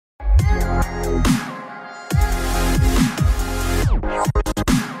Hey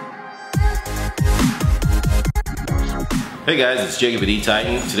guys, it's Jacob at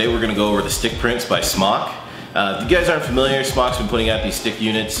E-Titan. Today we're going to go over the stick prints by Smok. If you guys aren't familiar, Smok's been putting out these stick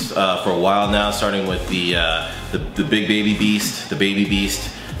units for a while now, starting with the big baby beast, the baby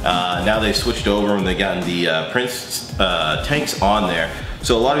beast. Now they've switched over and they've gotten the Prince tanks on there.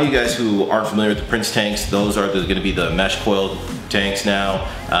 So a lot of you guys who aren't familiar with the Prince tanks, those are going to be the mesh coil tanks now.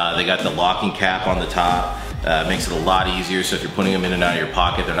 They got the locking cap on the top. Makes it a lot easier, so if you're putting them in and out of your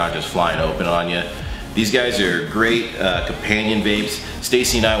pocket, they're not just flying open on you. These guys are great companion vapes.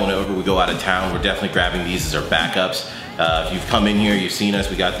 Stacy and I, whenever we go out of town, we're definitely grabbing these as our backups. If you've come in here, you've seen us,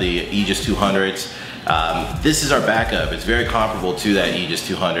 we got the Aegis 200s. This is our backup. It's very comparable to that Aegis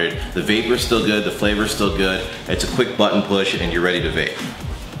 200. The vapor's still good, the flavor's still good. It's a quick button push and you're ready to vape.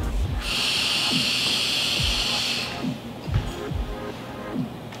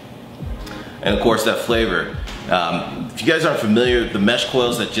 And of course that flavor. If you guys aren't familiar, the mesh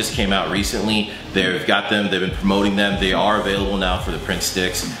coils that just came out recently, they've been promoting them. They are available now for the Prince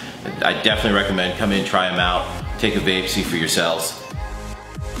sticks. I definitely recommend come in, try them out, take a vape, see for yourselves.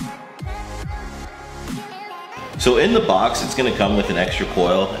 So in the box, it's gonna come with an extra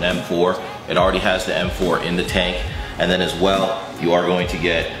coil, an M4. It already has the M4 in the tank. And then as well, you are going to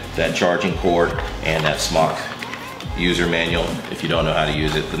get that charging cord and that Smok user manual if you don't know how to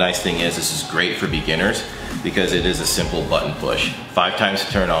use it. The nice thing is this is great for beginners because it is a simple button push. 5 times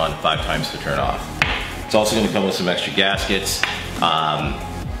to turn on, 5 times to turn off. It's also going to come with some extra gaskets.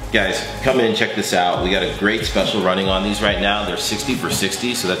 Guys, come in, check this out. We got a great special running on these right now. They're 60 for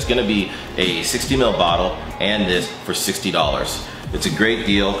 60, so that's going to be a 60 ml bottle and this for $60. It's a great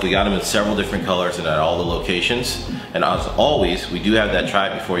deal. We got them in several different colors and at all the locations. And as always, we do have that try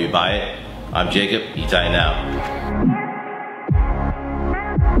it before you buy it. I'm Jacob, E-Titan out.